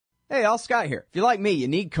Hey, Al Scott here. If you're like me, you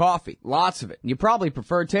need coffee. Lots of it. And you probably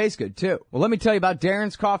prefer it tastes good, too. Well, let me tell you about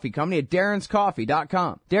Darren's Coffee Company at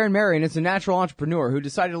darrenscoffee.com. Darren Marion is a natural entrepreneur who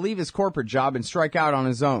decided to leave his corporate job and strike out on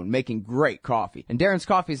his own, making great coffee. And Darren's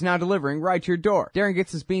Coffee is now delivering right to your door. Darren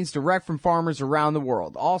gets his beans direct from farmers around the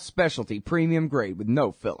world. All specialty, premium grade with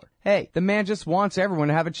no filler. Hey, the man just wants everyone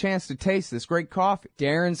to have a chance to taste this great coffee.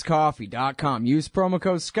 darrenscoffee.com. Use promo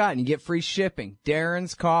code Scott and you get free shipping.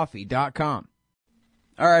 darrenscoffee.com.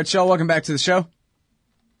 All right, y'all, welcome back to the show.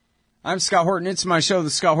 I'm Scott Horton. It's my show,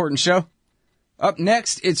 The Scott Horton Show. Up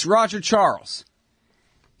next, it's Roger Charles.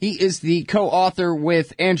 He is the co-author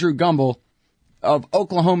with Andrew Gumbel of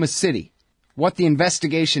Oklahoma City, What the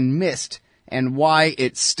Investigation Missed and Why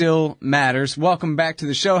It Still Matters. Welcome back to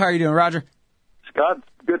the show. How are you doing, Roger? Scott,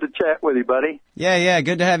 good to chat with you, buddy. Yeah,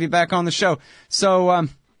 good to have you back on the show. So,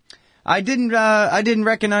 I didn't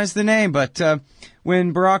recognize the name, but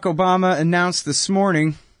when Barack Obama announced this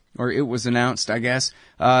morning, or it was announced, I guess,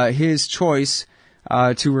 his choice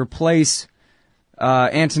to replace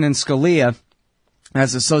Antonin Scalia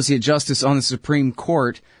as Associate Justice on the Supreme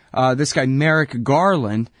Court, this guy Merrick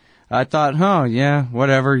Garland, I thought, yeah,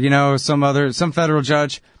 whatever, some federal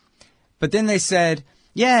judge. But then they said,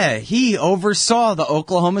 yeah, he oversaw the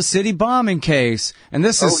Oklahoma City bombing case, and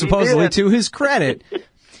this is supposedly to his credit.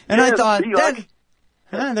 And yes, I thought,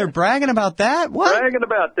 they're bragging about that? What? Bragging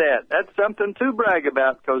about that. That's something to brag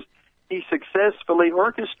about because he successfully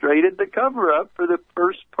orchestrated the cover-up for the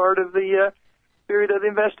first part of the period of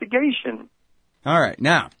investigation. All right.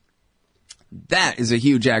 Now, that is a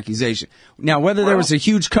huge accusation. Now, whether there was a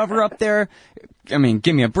huge cover-up there, I mean,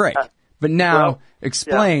 give me a break. But now,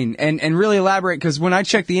 explain and really elaborate, because when I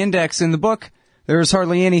checked the index in the book, there was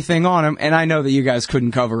hardly anything on him, and I know that you guys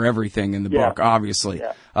couldn't cover everything in the book, obviously.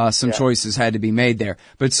 Some choices had to be made there.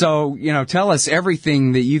 But so, tell us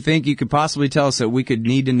everything that you think you could possibly tell us that we could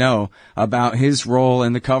need to know about his role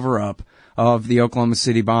in the cover-up of the Oklahoma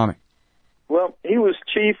City bombing. Well, he was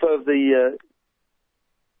chief of the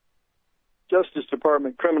Justice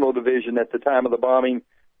Department Criminal Division at the time of the bombing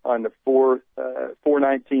on the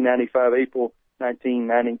 1995, April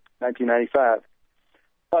 1995.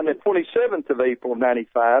 On the 27th of April of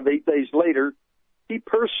 95, 8 days later, he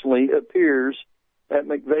personally appears at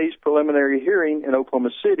McVeigh's preliminary hearing in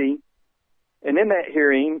Oklahoma City, and in that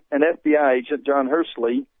hearing, an FBI agent, John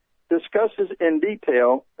Hursley, discusses in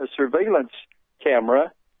detail a surveillance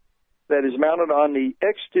camera that is mounted on the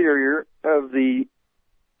exterior of the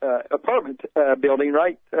apartment building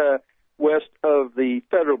right west of the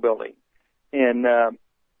federal building. And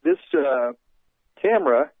this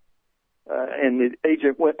camera, and the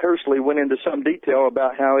agent Hursley went into some detail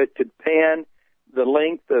about how it could pan the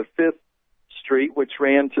length of 5th Street, which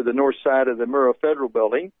ran to the north side of the Murrah Federal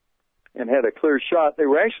Building, and had a clear shot. They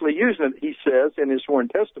were actually using it, he says, in his sworn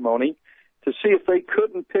testimony, to see if they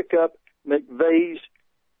couldn't pick up McVeigh's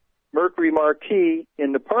Mercury Marquis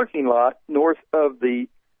in the parking lot north of the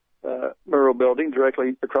Murrah Building,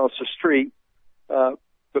 directly across the street,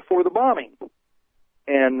 before the bombing.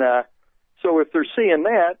 And so if they're seeing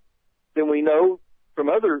that, then we know from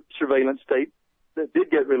other surveillance tape that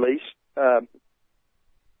did get released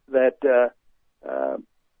that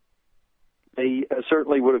they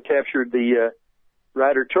certainly would have captured the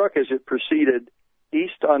Ryder truck as it proceeded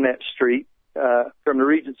east on that street from the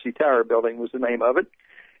Regency Tower building was the name of it.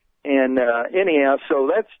 And anyhow,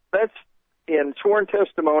 so that's in sworn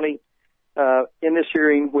testimony in this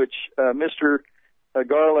hearing, which Mr.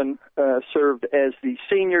 Garland served as the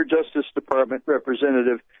senior Justice Department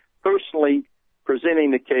representative, personally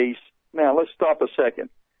presenting the case. Now, let's stop a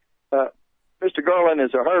second. Mr. Garland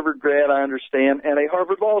is a Harvard grad, I understand, and a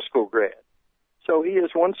Harvard Law School grad. So he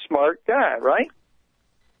is one smart guy, right?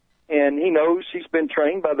 And he knows he's been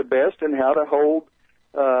trained by the best in how to hold,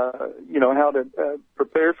 how to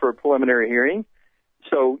prepare for a preliminary hearing.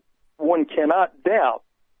 So one cannot doubt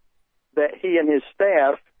that he and his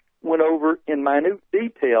staff went over in minute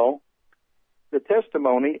detail the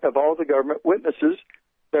testimony of all the government witnesses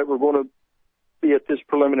that were going to be at this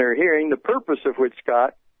preliminary hearing, the purpose of which,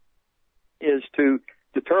 Scott, is to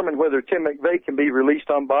determine whether Tim McVeigh can be released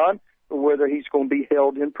on bond or whether he's going to be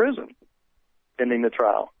held in prison pending the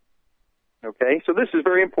trial. Okay, so this is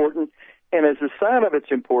very important, and as a sign of its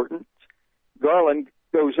importance, Garland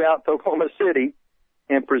goes out to Oklahoma City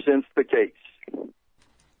and presents the case.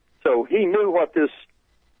 So he knew what this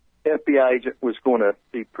FBI agent was going to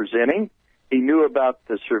be presenting. He knew about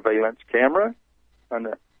the surveillance camera on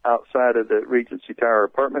the outside of the Regency Tower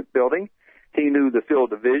apartment building. He knew the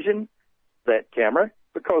field of vision, that camera,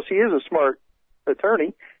 because he is a smart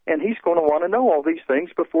attorney, and he's going to want to know all these things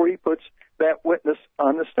before he puts that witness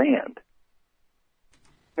on the stand.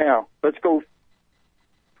 Now, let's go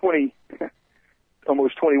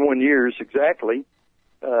almost 21 years exactly,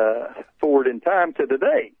 forward in time to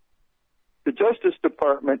today. The Justice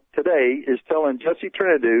Department today is telling Jesse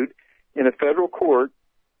Trinadude in a federal court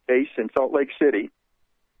case in Salt Lake City,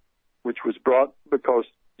 which was brought because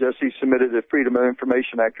Jesse submitted a Freedom of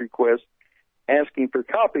Information Act request asking for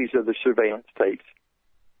copies of the surveillance tapes.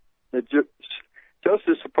 The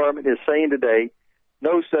Justice Department is saying today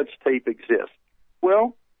no such tape exists.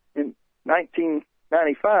 Well, in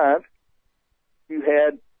 1995, you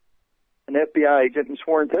had an FBI agent in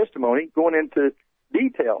sworn testimony going into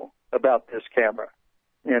detail about this camera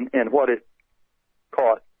and what it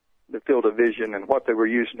caught, the field of vision, and what they were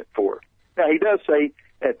using it for. Now, he does say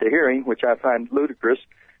at the hearing, which I find ludicrous,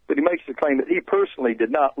 but he makes the claim that he personally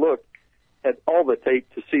did not look at all the tape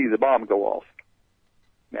to see the bomb go off.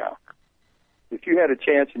 Now, if you had a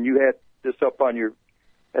chance and you had this up on your,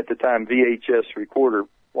 at the time, VHS recorder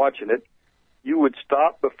watching it, you would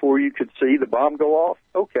stop before you could see the bomb go off?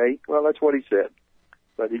 Okay, well, that's what he said.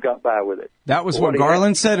 But he got by with it. That was what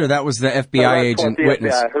Garland said, or that was the FBI agent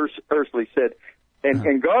witness? FBI Hursley said.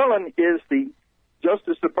 And Garland is the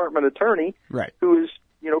Justice Department attorney, right, who is,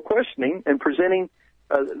 questioning and presenting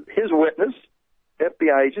his witness,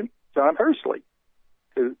 FBI agent John Hursley,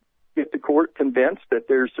 to get the court convinced that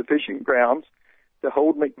there's sufficient grounds to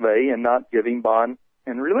hold McVeigh and not give him bond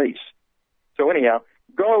and release. So anyhow,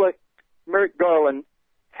 Merrick Garland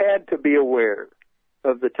had to be aware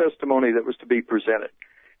of the testimony that was to be presented.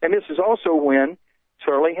 And this is also when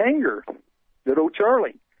Charlie Hanger, good old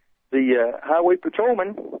Charlie, the highway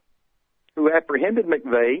patrolman who apprehended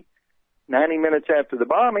McVeigh 90 minutes after the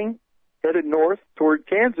bombing, headed north toward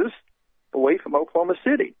Kansas, away from Oklahoma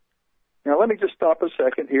City. Now, let me just stop a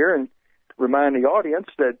second here and remind the audience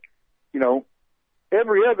that,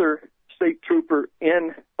 every other state trooper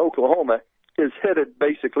in Oklahoma is headed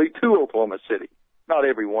basically to Oklahoma City. Not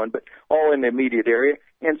everyone, but all in the immediate area,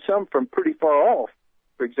 and some from pretty far off.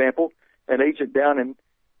 For example, an agent down in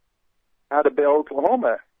Idabel,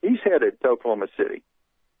 Oklahoma, he's headed to Oklahoma City.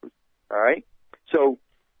 All right? So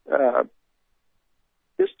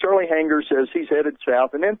this Charlie Hanger says he's headed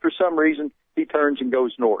south, and then for some reason he turns and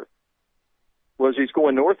goes north. Well, as he's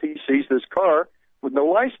going north, he sees this car with no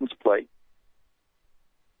license plate.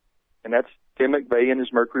 And that's Tim McVeigh in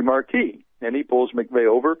his Mercury Marquis. And he pulls McVeigh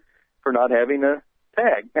over for not having a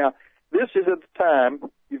tag. Now, this is at the time,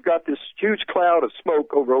 you've got this huge cloud of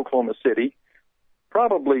smoke over Oklahoma City,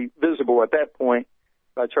 probably visible at that point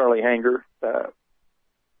by Charlie Hanger,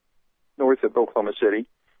 north of Oklahoma City.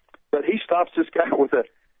 But he stops this guy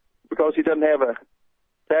because he doesn't have a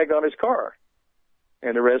tag on his car.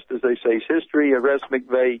 And the rest, as they say, is history. Arrests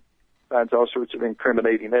McVeigh, finds all sorts of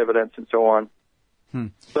incriminating evidence and so on.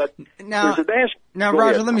 But now, there's a dash. Now,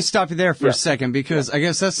 Roger, let me stop you there for a second, because I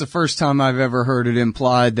guess that's the first time I've ever heard it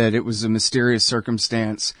implied that it was a mysterious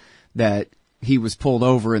circumstance that he was pulled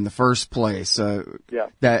over in the first place.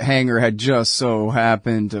 That Hanger had just so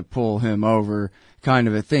happened to pull him over, kind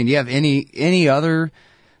of a thing. Do you have any other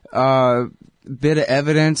bit of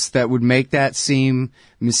evidence that would make that seem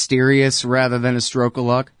mysterious rather than a stroke of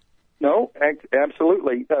luck? No,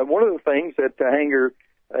 absolutely. One of the things that Hanger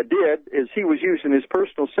did is he was using his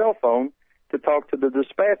personal cell phone to talk to the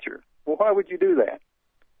dispatcher. Well, why would you do that?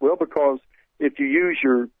 Well, because if you use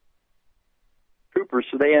your trooper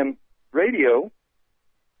sedan radio,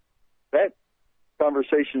 that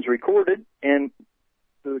conversation is recorded and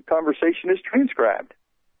the conversation is transcribed.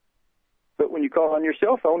 But when you call on your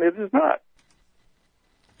cell phone, it is not.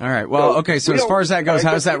 All right. Well, so as far as that goes,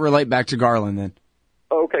 how does that relate back to Garland then?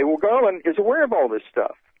 Okay. Well, Garland is aware of all this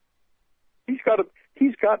stuff.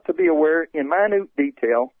 He's got to be aware in minute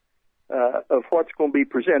detail of what's going to be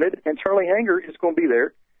presented, and Charlie Hanger is going to be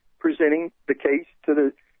there presenting the case to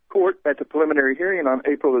the court at the preliminary hearing on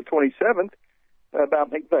April the 27th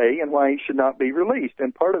about McVeigh and why he should not be released.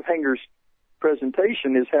 And part of Hanger's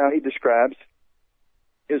presentation is how he describes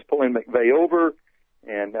his pulling McVeigh over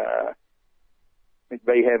and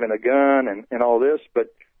McVeigh having a gun and all this. But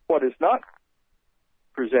what is not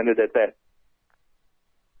presented at that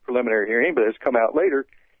preliminary hearing, but has come out later,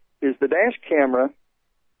 is the dash camera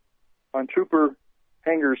on Trooper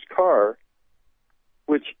Hanger's car,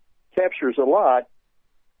 which captures a lot,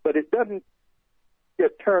 but it doesn't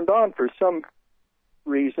get turned on for some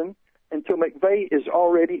reason until McVeigh is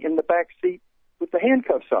already in the back seat with the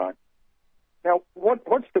handcuffs on. Now,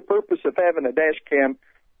 what's the purpose of having a dash cam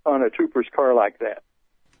on a trooper's car like that?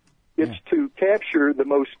 It's to capture the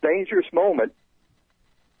most dangerous moment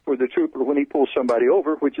for the trooper when he pulls somebody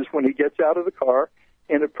over, which is when he gets out of the car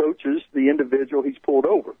and approaches the individual he's pulled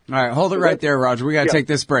over. All right, hold it right there, Roger. We got to take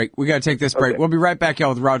this break. Okay. We'll be right back, y'all,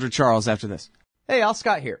 with Roger Charles after this. Hey, Al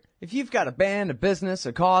Scott here. If you've got a band, a business,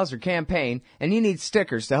 a cause, or campaign, and you need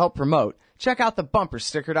stickers to help promote, check out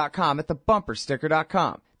thebumpersticker.com at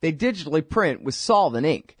thebumpersticker.com. They digitally print with solvent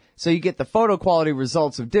ink, so you get the photo quality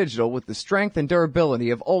results of digital with the strength and durability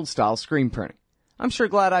of old-style screen printing. I'm sure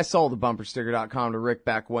glad I sold thebumpersticker.com to Rick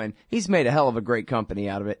back when. He's made a hell of a great company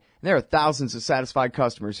out of it, and there are thousands of satisfied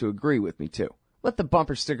customers who agree with me, too. Let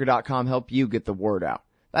thebumpersticker.com help you get the word out.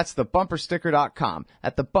 That's thebumpersticker.com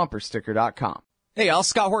at thebumpersticker.com. Hey, Al,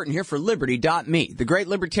 Scott Horton here for Liberty.me, the great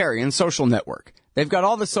libertarian social network. They've got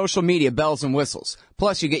all the social media bells and whistles.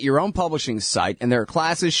 Plus, you get your own publishing site, and there are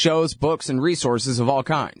classes, shows, books, and resources of all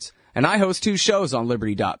kinds. And I host 2 shows on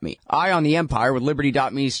Liberty.me. Eye on the Empire with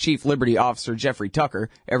Liberty.me's Chief Liberty Officer Jeffrey Tucker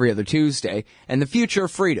every other Tuesday, and The Future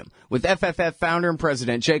of Freedom with FFF founder and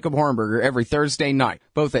president Jacob Hornberger every Thursday night,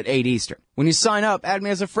 both at 8 Eastern. When you sign up, add me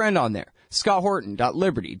as a friend on there.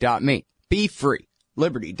 ScottHorton.Liberty.me. Be free.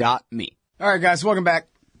 Liberty.me. All right, guys, welcome back.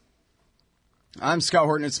 I'm Scott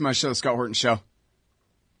Horton. It's my show, The Scott Horton Show.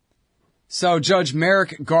 So Judge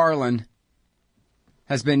Merrick Garland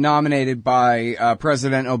has been nominated by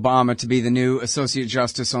President Obama to be the new Associate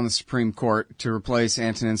Justice on the Supreme Court to replace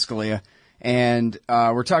Antonin Scalia. And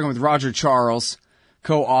we're talking with Roger Charles,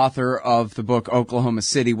 co-author of the book Oklahoma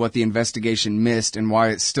City, What the Investigation Missed and Why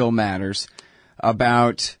It Still Matters,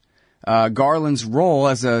 about Garland's role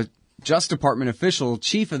as a Justice Department official,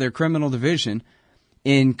 chief of their criminal division,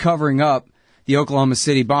 in covering up the Oklahoma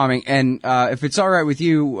City bombing. And if it's all right with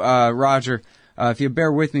you, Roger, if you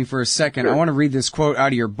bear with me for a second, Sure. I want to read this quote out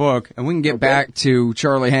of your book, and we can get back to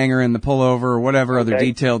Charlie Hanger and the pullover or whatever other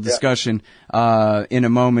detailed discussion in a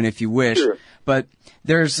moment if you wish. Sure. But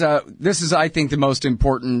there's this is, I think, the most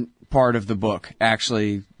important part of the book,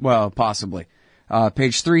 actually, well, possibly.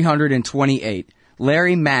 Page 328.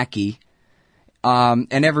 Larry Mackey,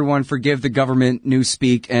 and everyone forgive the government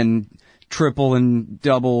newspeak and triple and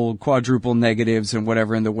double, quadruple negatives and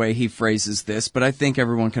whatever in the way he phrases this, but I think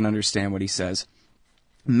everyone can understand what he says.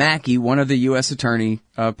 Mackey, one of the U.S. attorney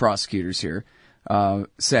prosecutors here,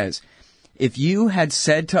 says, if you had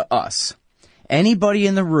said to us, anybody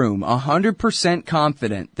in the room 100%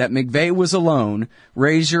 confident that McVeigh was alone,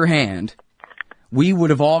 raise your hand, we would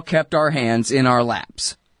have all kept our hands in our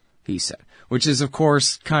laps, he said. Which is, of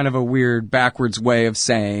course, kind of a weird backwards way of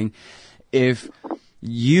saying, if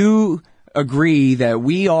you agree that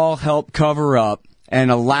we all help cover up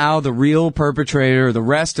and allow the real perpetrator or the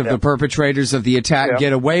rest of the perpetrators of the attack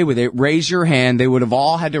get away with it, raise your hand. They would have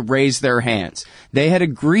all had to raise their hands. They had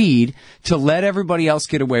agreed to let everybody else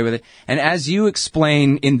get away with it. And as you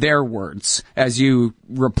explain in their words, as you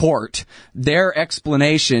report, their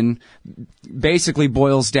explanation basically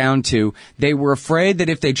boils down to they were afraid that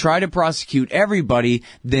if they tried to prosecute everybody,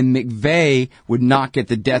 then McVeigh would not get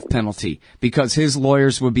the death penalty because his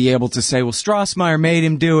lawyers would be able to say, well, Strassmeyer made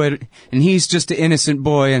him do it, and he's just an innocent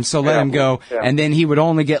boy, and so let him go, and then he would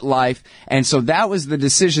only get life. And so that was the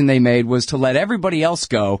decision they made, was to let everybody else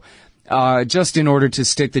go, just in order to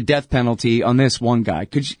stick the death penalty on this one guy.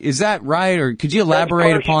 Is that right, or could you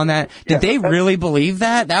elaborate upon that? Did they really believe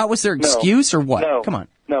that? That was their excuse, or what? No, come on.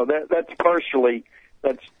 No, that's partially.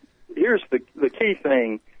 Here's the key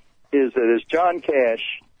thing is that as John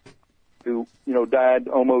Cash, who died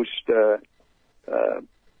almost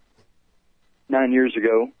 9 years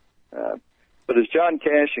ago, but as John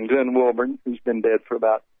Cash and Glenn Wilburn, who's been dead for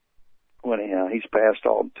about he's passed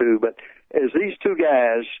all too, but as these two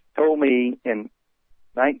guys told me in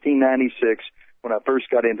 1996 when I first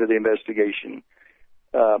got into the investigation,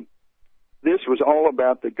 this was all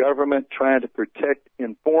about the government trying to protect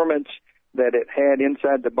informants that it had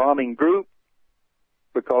inside the bombing group,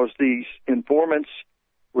 because these informants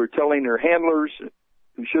were telling their handlers,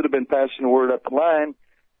 who should have been passing the word up the line,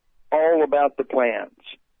 all about the plans.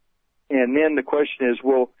 And then the question is,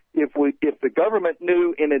 well, if the government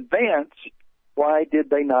knew in advance, why did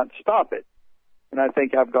they not stop it? And I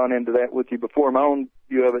think I've gone into that with you before. My own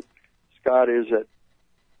view of it, Scott, is that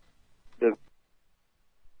the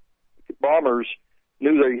bombers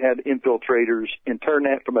knew they had infiltrators and turned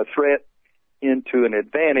that from a threat into an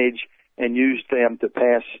advantage and used them to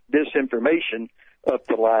pass disinformation up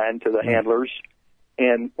the line to the handlers.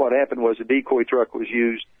 And what happened was a decoy truck was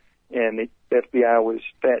used, and the FBI was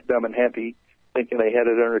fat, dumb, and happy, thinking they had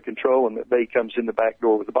it under control, and McVeigh comes in the back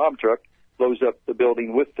door with the bomb truck, blows up the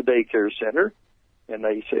building with the daycare center, and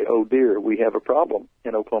they say, oh, dear, we have a problem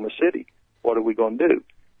in Oklahoma City. What are we going to do?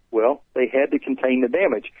 Well, they had to contain the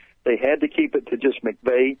damage. They had to keep it to just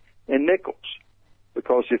McVeigh and Nichols,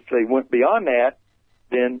 because if they went beyond that,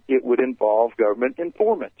 then it would involve government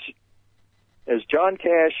informants. As John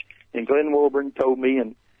Cash and Glenn Wilburn told me,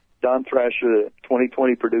 and Don Thrasher, the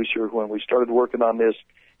 2020 producer, when we started working on this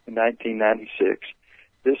in 1996,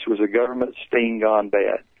 this was a government sting gone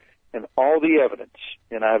bad. And all the evidence,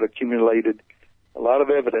 and I've accumulated a lot of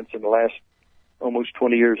evidence in the last almost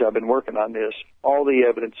 20 years I've been working on this, all the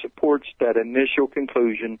evidence supports that initial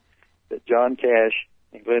conclusion that John Cash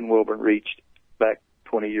and Glenn Wilburn reached back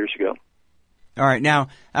 20 years ago. All right. Now,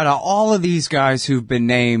 out of all of these guys who've been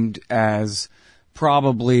named as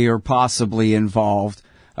probably or possibly involved,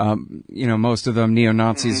 most of them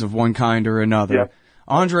neo-Nazis of one kind or another, Yep.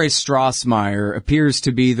 Andre Strassmeyer appears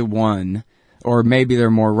to be the one, or maybe there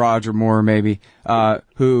are more, Roger Moore maybe,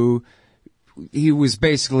 who he was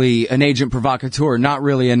basically an agent provocateur, not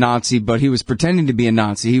really a Nazi, but he was pretending to be a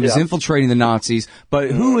Nazi. He was infiltrating the Nazis,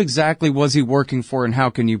 but who exactly was he working for, and how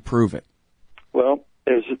can you prove it? Well,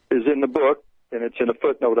 as is in the book, and it's in a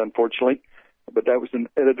footnote, unfortunately, but that was an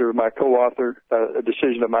editor of my co-author, a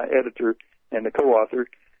decision of my editor and the co-author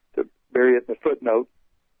to bury it in the footnote.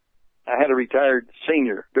 I had a retired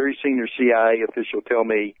very senior CIA official tell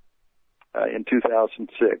me in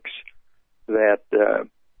 2006 that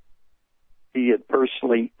he had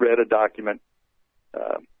personally read a document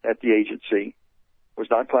at the agency, was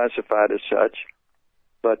not classified as such,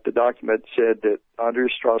 but the document said that Andre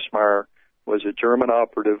Strassmeyer was a German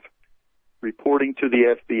operative reporting to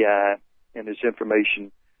the FBI, and his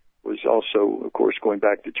information was also, of course, going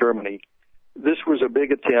back to Germany. This was a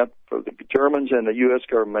big attempt for the Germans and the U.S.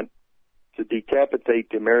 government to decapitate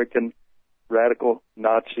the American radical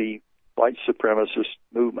Nazi white supremacist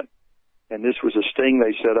movement. And this was a sting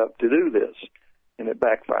they set up to do this, and it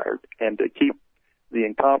backfired. And to keep the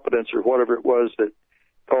incompetence or whatever it was that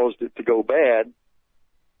caused it to go bad,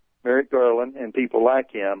 Merrick Garland and people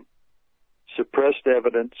like him suppressed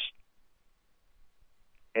evidence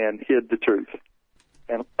and hid the truth,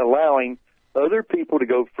 and allowing other people to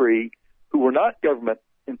go free who were not government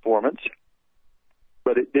informants,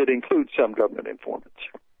 but it did include some government informants.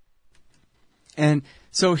 And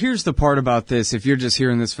so here's the part about this, if you're just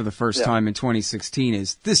hearing this for the first time in 2016,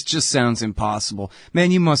 is this just sounds impossible. Man,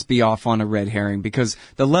 you must be off on a red herring, because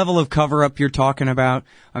the level of cover-up you're talking about,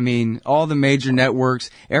 I mean, all the major networks,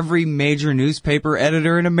 every major newspaper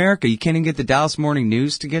editor in America, you can't even get the Dallas Morning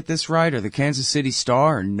News to get this right, or the Kansas City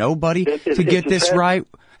Star, or nobody to get this right.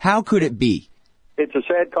 How could it be? It's a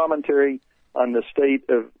sad commentary on the state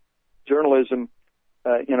of journalism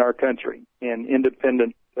in our country and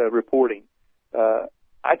independent reporting.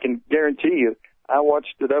 I can guarantee you, I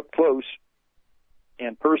watched it up close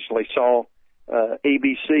and personally saw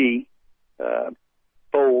ABC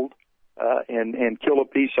fold and kill a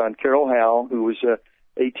piece on Carol Howe, who was a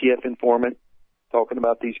ATF informant, talking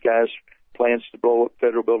about these guys' plans to blow up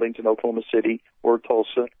federal buildings in Oklahoma City or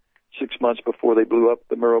Tulsa 6 months before they blew up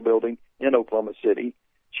the Murrah building in Oklahoma City.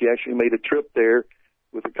 She actually made a trip there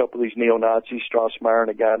with a couple of these neo-Nazis, Strassmeyer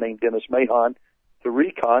and a guy named Dennis Mahon, to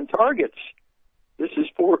recon targets. This is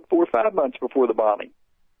 4 or 5 months before the bombing.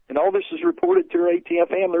 And all this is reported to her ATF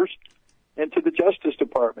handlers and to the Justice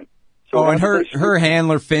Department. So and her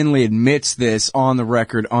handler, Finley, admits this on the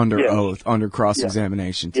record under oath, under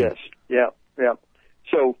cross-examination, too. Yes, yeah.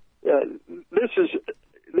 So this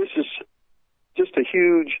is just a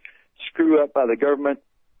huge screw-up by the government,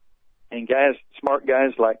 and smart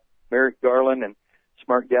guys like Merrick Garland and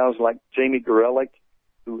smart gals like Jamie Gorelick,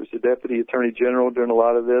 who was the Deputy Attorney General during a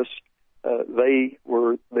lot of this. They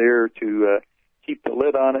were there to keep the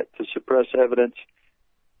lid on it, to suppress evidence,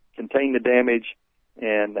 contain the damage,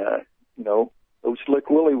 and, old Slick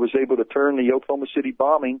Willie was able to turn the Oklahoma City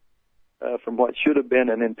bombing from what should have been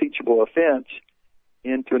an impeachable offense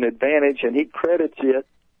into an advantage, and he credits it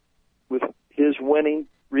with his winning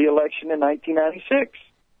re-election in 1996.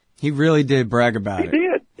 He really did brag about it. He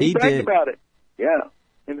did. He bragged about it. Yeah.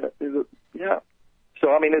 Yeah.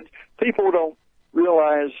 So, I mean, people don't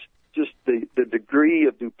realize just the degree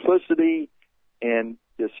of duplicity and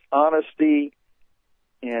dishonesty.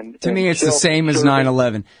 To me, it's the same as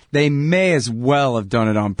 9/11. They may as well have done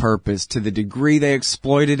it on purpose. To the degree they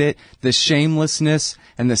exploited it, the shamelessness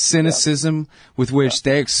and the cynicism with which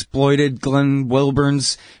they exploited Glenn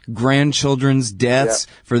Wilburn's grandchildren's deaths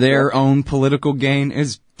for their own political gain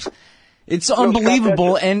it's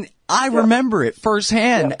unbelievable. And I remember it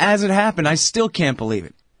firsthand as it happened. I still can't believe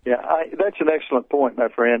it. Yeah, that's an excellent point, my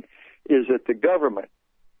friend, is that the government,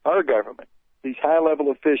 our government, these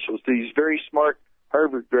high-level officials, these very smart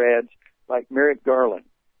Harvard grads like Merrick Garland,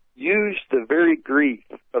 used the very grief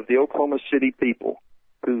of the Oklahoma City people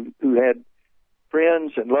who had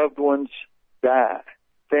friends and loved ones die,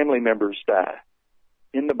 family members die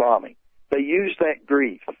in the bombing, they use that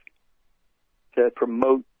grief to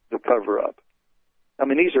promote the cover-up. I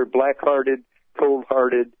mean, these are black-hearted,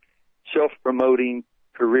 cold-hearted, self-promoting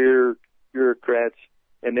career bureaucrats,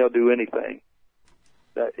 and they'll do anything.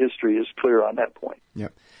 That history is clear on that point.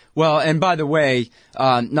 Yep. Well, and by the way,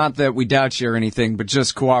 not that we doubt you or anything, but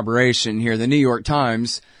just corroboration here. The New York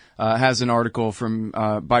Times has an article from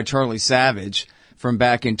by Charlie Savage from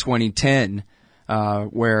back in 2010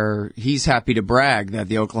 where he's happy to brag that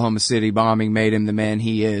the Oklahoma City bombing made him the man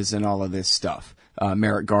he is and all of this stuff.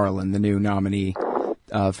 Merrick Garland, the new nominee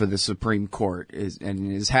for the Supreme Court,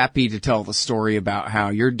 is happy to tell the story about how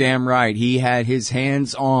you're damn right. He had his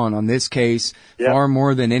hands on this case far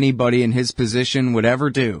more than anybody in his position would ever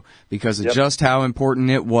do because of just how important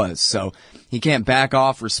it was. So he can't back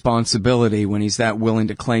off responsibility when he's that willing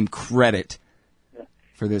to claim credit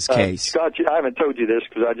for this case. Scott, I haven't told you this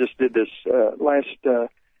because I just did this last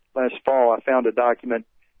fall. I found a document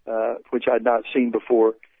which I'd not seen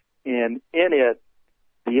before, and in it,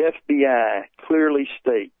 the FBI clearly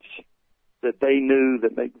states that they knew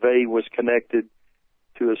that McVeigh was connected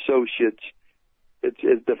to associates.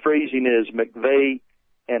 The phrasing is McVeigh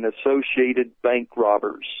and associated bank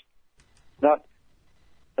robbers, not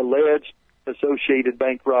alleged associated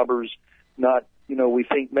bank robbers, not, we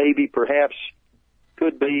think maybe, perhaps,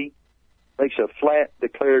 could be, makes a flat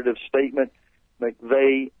declarative statement,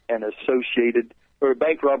 McVeigh and associated, or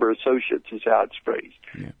bank robber associates is how it's phrased.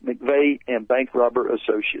 Yeah. McVeigh and bank robber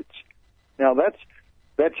associates. Now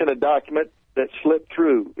that's in a document that slipped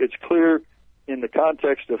through. It's clear in the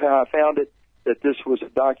context of how I found it that this was a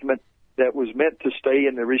document that was meant to stay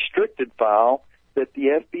in the restricted file that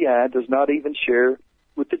the FBI does not even share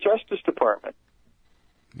with the Justice Department.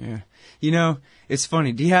 Yeah. It's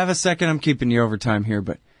funny. Do you have a second? I'm keeping you over time here,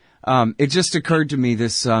 but it just occurred to me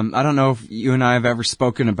this, I don't know if you and I have ever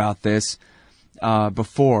spoken about this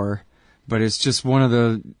before, but it's just one of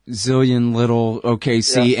the zillion little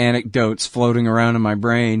OKC anecdotes floating around in my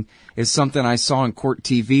brain. Is something I saw on Court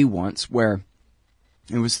TV once where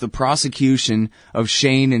it was the prosecution of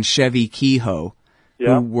Shane and Chevy Kehoe,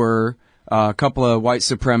 who were a couple of white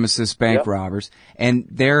supremacist bank robbers, and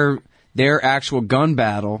their actual gun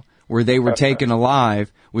battle where they were taken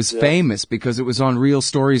alive was famous because it was on real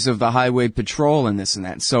stories of the highway patrol and this and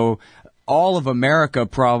that. So all of America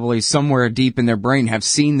probably somewhere deep in their brain have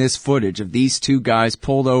seen this footage of these two guys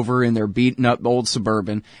pulled over in their beaten up old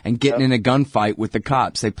Suburban and getting in a gunfight with the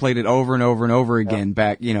cops. They played it over and over and over again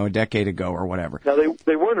back, a decade ago or whatever. Now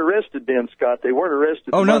they weren't arrested then, Scott. They weren't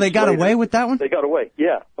arrested. Oh no, they got away with that one? They got away.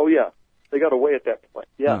 Yeah. Oh yeah. They got away at that point.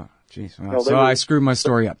 Yeah. Oh, jeez. Well, I screwed my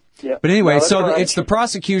story up. Yeah. But anyway, it's the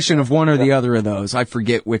prosecution of one or the other of those. I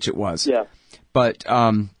forget which it was. Yeah. But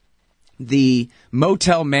the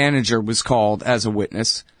motel manager was called as a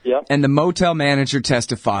witness. Yep. And the motel manager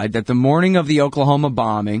testified that the morning of the Oklahoma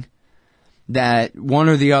bombing, that one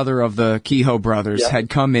or the other of the Kehoe brothers had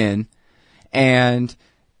come in and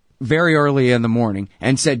very early in the morning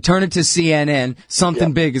and said, turn it to CNN,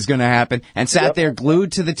 something big is going to happen, and sat there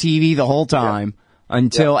glued to the TV the whole time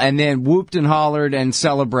until, and then whooped and hollered and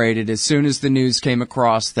celebrated as soon as the news came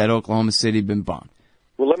across that Oklahoma City had been bombed.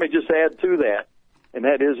 Well, let me just add to that, and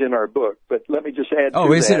that is in our book, but let me just add to that.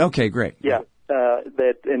 Oh, is it? Okay, great. Yeah,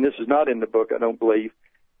 that, and this is not in the book, I don't believe,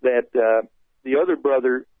 that the other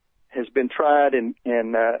brother has been tried in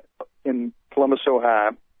Columbus,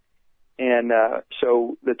 Ohio, and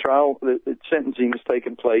so the trial, the sentencing has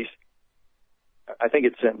taken place. I think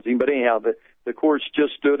it's sentencing, but anyhow, the court's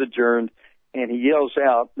just stood adjourned, and he yells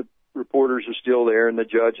out, the reporters are still there, and the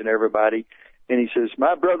judge and everybody, and he says,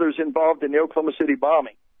 my brother's involved in the Oklahoma City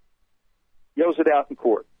bombing. Yells it out in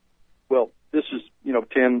court. Well, this is,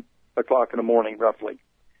 10 o'clock in the morning, roughly.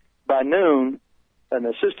 By noon, an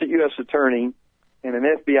assistant U.S. attorney and an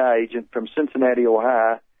FBI agent from Cincinnati,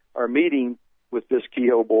 Ohio, are meeting with this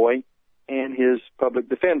Kehoe boy and his public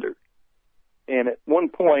defender. And at one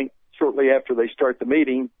point, shortly after they start the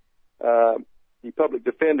meeting, the public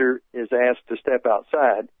defender is asked to step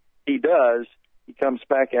outside. He does. He comes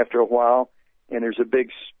back after a while, and there's a big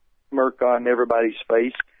smirk on everybody's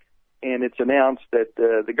face, and it's announced that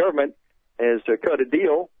the government has cut a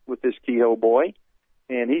deal with this Kehoe boy,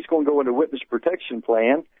 and he's going to go into witness protection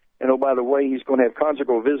plan, and oh, by the way, he's going to have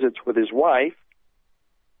conjugal visits with his wife,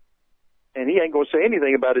 and he ain't going to say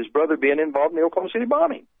anything about his brother being involved in the Oklahoma City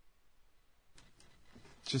bombing.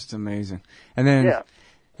 Just amazing. And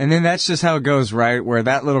then that's just how it goes, right? Where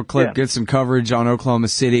that little clip gets some coverage on Oklahoma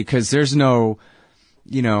City because there's no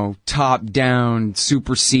top-down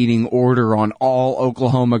superseding order on all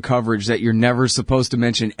Oklahoma coverage that you're never supposed to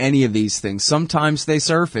mention any of these things. Sometimes they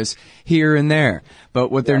surface here and there,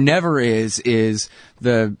 but what there never is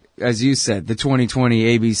the, as you said, the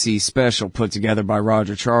 2020 ABC special put together by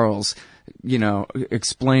Roger Charles,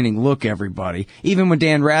 explaining, look, everybody, even when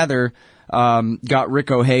Dan Rather got Rick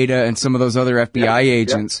Ojeda and some of those other FBI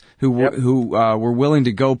agents who were willing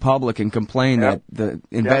to go public and complain that the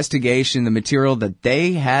investigation, the material that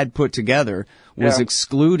they had put together was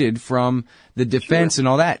excluded from the defense and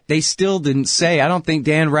all that. They still didn't say. I don't think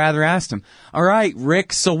Dan Rather asked him, all right,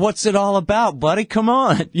 Rick, so what's it all about, buddy? Come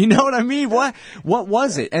on. You know what I mean? What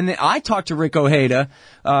was it? And then I talked to Rick Ojeda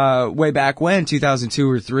way back when, 2002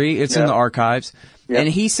 or 3. It's in the archives. And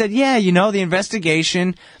he said, the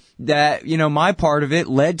investigation that, my part of it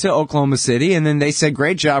led to Oklahoma City, and then they said,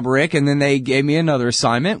 great job, Rick, and then they gave me another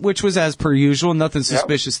assignment, which was as per usual, nothing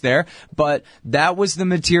suspicious there, but that was the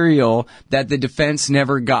material that the defense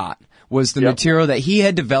never got, was the material that he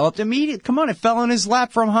had developed immediately. Come on, it fell in his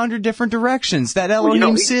lap from 100 different directions. That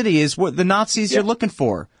Elohim City is what the Nazis you're looking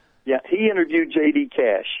for. Yeah, he interviewed J.D.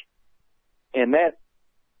 Cash, and that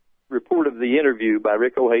report of the interview by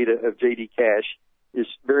Rick Ojeda of J.D. Cash is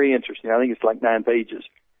very interesting. I think it's like 9 pages.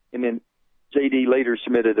 And then J.D. later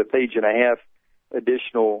submitted a page and a half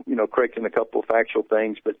additional, correcting a couple of factual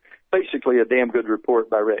things, but basically a damn good report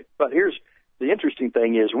by Rick. But here's the interesting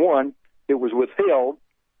thing is, one, it was withheld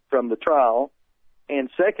from the trial, and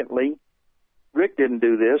secondly, Rick didn't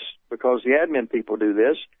do this because the admin people do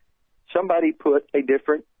this. Somebody put a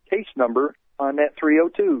different case number on that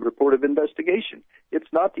 302 report of investigation.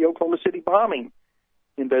 It's not the Oklahoma City bombing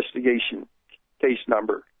investigation case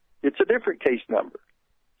number. It's a different case number.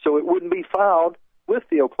 So it wouldn't be filed with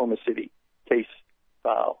the Oklahoma City case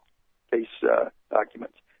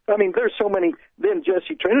documents. I mean, there's so many. Then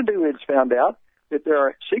Jesse Trinidad has found out that there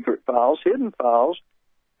are secret files, hidden files,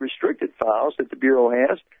 restricted files that the Bureau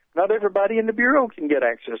has. Not everybody in the Bureau can get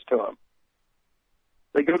access to them.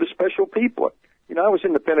 They go to special people. I was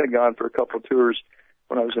in the Pentagon for a couple of tours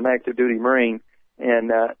when I was an active duty Marine,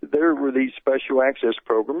 and there were these special access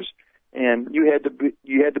programs. And you had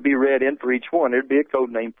to be read in for each one. There'd be a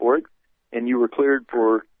code name for it, and you were cleared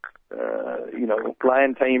for,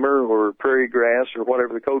 lion tamer or prairie grass or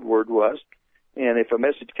whatever the code word was. And if a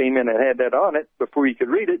message came in that had that on it, before you could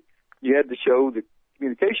read it, you had to show the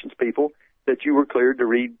communications people that you were cleared to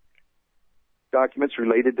read documents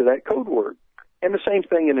related to that code word. And the same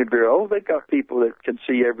thing in the Bureau. They've got people that can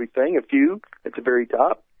see everything, a few at the very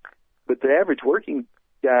top, but the average working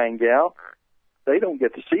guy and gal, they don't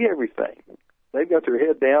get to see everything. They've got their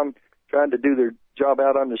head down trying to do their job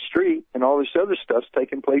out on the street, and all this other stuff's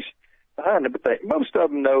taking place behind them. But most of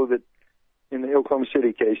them know that in the Oklahoma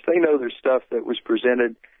City case, they know there's stuff that was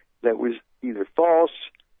presented that was either false,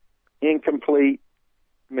 incomplete,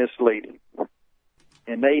 misleading.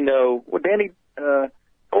 And they know, Danny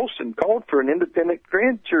Olson called for an independent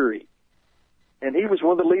grand jury, and he was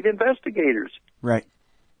one of the lead investigators. Right.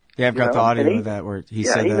 Yeah, I've got the audio of that where he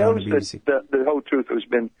said that on the BBC. That the whole truth has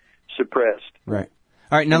been suppressed. Right.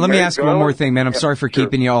 All right, now let me ask you one more thing, man. I'm sorry for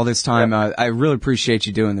keeping you all this time. I really appreciate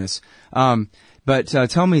you doing this. But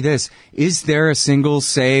tell me this. Is there a single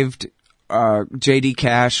saved J.D.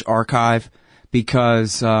 Cash archive?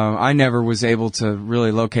 Because I never was able to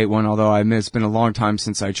really locate one, although it's been a long time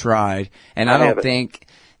since I tried. And I don't think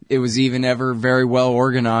it was even ever very well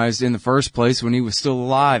organized in the first place when he was still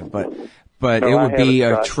alive. But it would be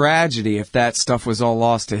a tragedy if that stuff was all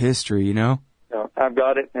lost to history, No, I've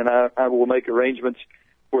got it, and I will make arrangements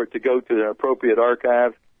for it to go to the appropriate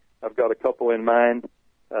archive. I've got a couple in mind.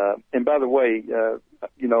 And by the way, did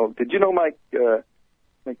you know Mike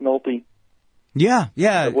McNulty? Yeah.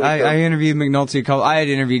 I interviewed McNulty. I had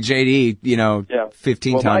interviewed JD,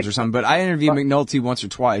 15 times or something, but I interviewed McNulty once or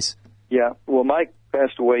twice. Yeah. Well, Mike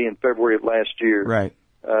passed away in February of last year. Right.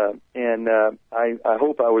 And I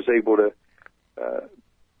hope I was able to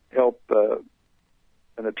help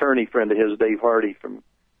an attorney friend of his, Dave Hardy, from.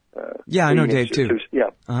 I know Dave too. Yeah.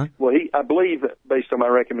 Uh-huh. Well, I believe that based on my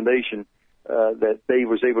recommendation, that Dave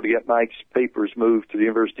was able to get Mike's papers moved to the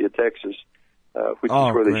University of Texas, which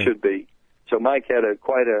is where they should be. So Mike had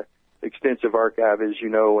quite a extensive archive, as you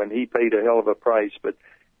know, and he paid a hell of a price. But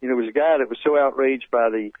it was a guy that was so outraged by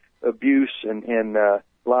the abuse and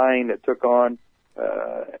lying that took on.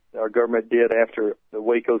 Our government did after the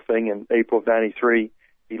Waco thing in April of '93.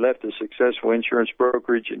 He left a successful insurance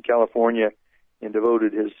brokerage in California and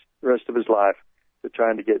devoted the rest of his life to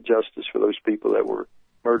trying to get justice for those people that were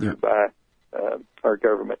murdered by our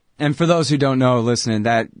government. And for those who don't know, listening,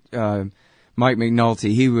 that Mike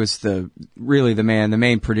McNulty, he was the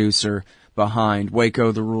main producer behind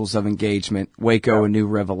Waco, the Rules of Engagement, Waco, A New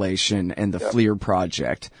Revelation, and the Fleer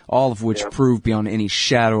Project, all of which prove beyond any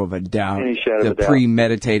shadow of a doubt the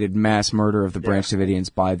premeditated mass murder of the Branch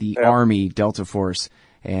Davidians by the Army, Delta Force,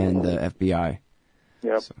 and the FBI.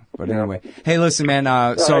 Yep. But anyway, hey, listen, man.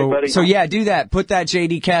 So yeah, do that. Put that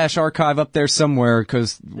J.D. Cash archive up there somewhere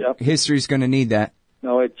because history's going to need that.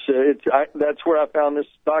 No, that's where I found this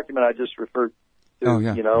document I just referred to. Oh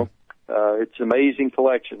yeah. You know, it's an amazing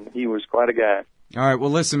collection. He was quite a guy. All right. Well,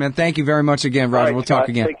 listen, man. Thank you very much again, Roger. Right, we'll talk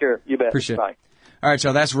again. Take care. You bet. Appreciate Bye. it. All right,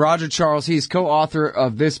 y'all. That's Roger Charles. He's co-author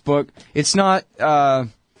of this book. It's not the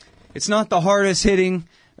hardest hitting.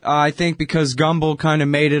 I think because Gumbel kind of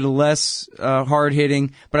made it a less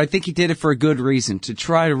hard-hitting, but I think he did it for a good reason, to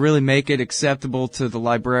try to really make it acceptable to the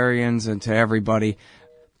librarians and to everybody,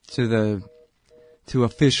 to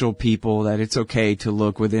official people, that it's okay to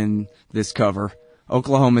look within this cover.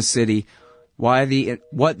 Oklahoma City, what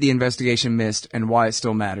the investigation missed and why it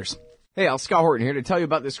still matters. Hey, Scott Horton here to tell you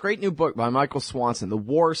about this great new book by Michael Swanson, The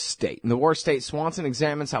War State. In The War State, Swanson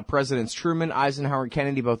examines how Presidents Truman, Eisenhower, and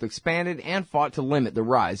Kennedy both expanded and fought to limit the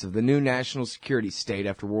rise of the new national security state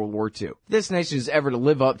after World War II. If this nation is ever to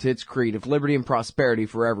live up to its creed of liberty and prosperity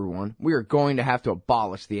for everyone, we are going to have to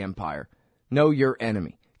abolish the empire. Know your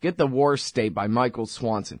enemy. Get The War State by Michael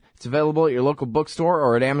Swanson. It's available at your local bookstore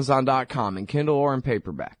or at Amazon.com in Kindle or in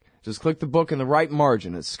paperback. Just click the book in the right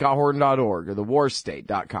margin at scotthorton.org or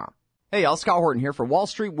thewarstate.com. Hey, y'all, Scott Horton here for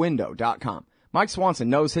WallStreetWindow.com. Mike Swanson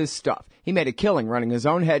knows his stuff. He made a killing running his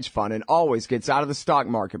own hedge fund and always gets out of the stock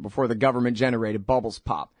market before the government-generated bubbles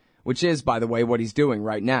pop, which is, by the way, what he's doing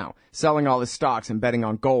right now, selling all his stocks and betting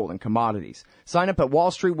on gold and commodities. Sign up at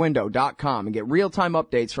WallStreetWindow.com and get real-time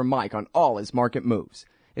updates from Mike on all his market moves.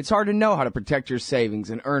 It's hard to know how to protect your savings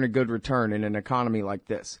and earn a good return in an economy like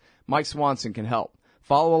this. Mike Swanson can help.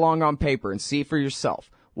 Follow along on paper and see for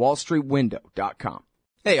yourself. WallStreetWindow.com.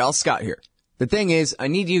 Hey, y'all, Scott here. The thing is, I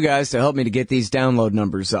need you guys to help me to get these download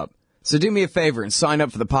numbers up. So do me a favor and sign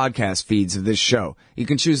up for the podcast feeds of this show. You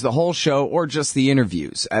can choose the whole show or just the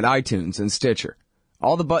interviews at iTunes and Stitcher.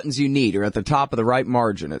 All the buttons you need are at the top of the right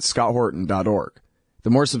margin at scotthorton.org. The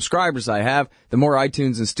more subscribers I have, the more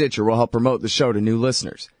iTunes and Stitcher will help promote the show to new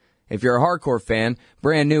listeners. If you're a hardcore fan,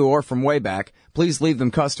 brand new or from way back, please leave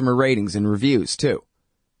them customer ratings and reviews, too.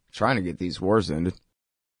 Trying to get these wars ended.